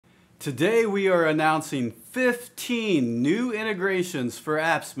Today we are announcing 15 new integrations for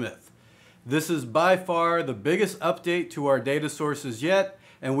Appsmith. This is by far the biggest update to our data sources yet,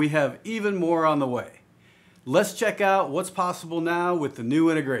 and we have even more on the way. Let's check out what's possible now with the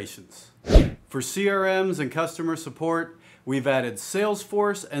new integrations. For CRMs and customer support, we've added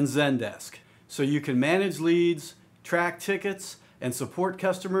Salesforce and Zendesk, so you can manage leads, track tickets, and support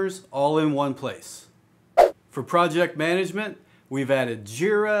customers all in one place. For project management, we've added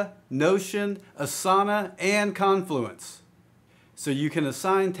Jira, Notion, Asana, and Confluence, so you can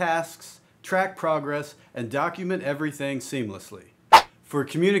assign tasks, track progress, and document everything seamlessly. For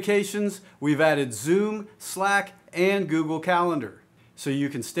communications, we've added Zoom, Slack, and Google Calendar, so you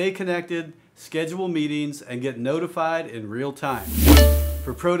can stay connected, schedule meetings, and get notified in real time.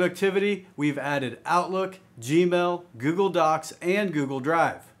 For productivity, we've added Outlook, Gmail, Google Docs, and Google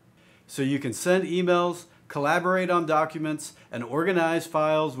Drive, so you can send emails, collaborate on documents, and organize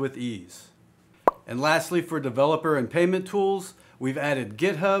files with ease. And lastly, for developer and payment tools, we've added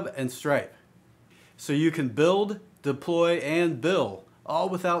Github and Stripe, so you can build, deploy, and bill, all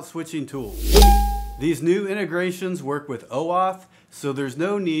without switching tools. These new integrations work with OAuth, so there's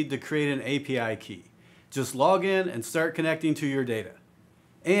no need to create an API key. Just log in and start connecting to your data.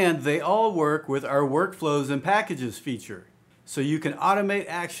 And they all work with our Workflows and Packages feature, so you can automate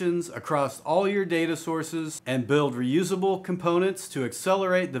actions across all your data sources and build reusable components to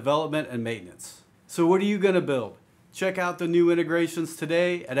accelerate development and maintenance. So what are you going to build? Check out the new integrations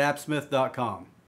today at appsmith.com.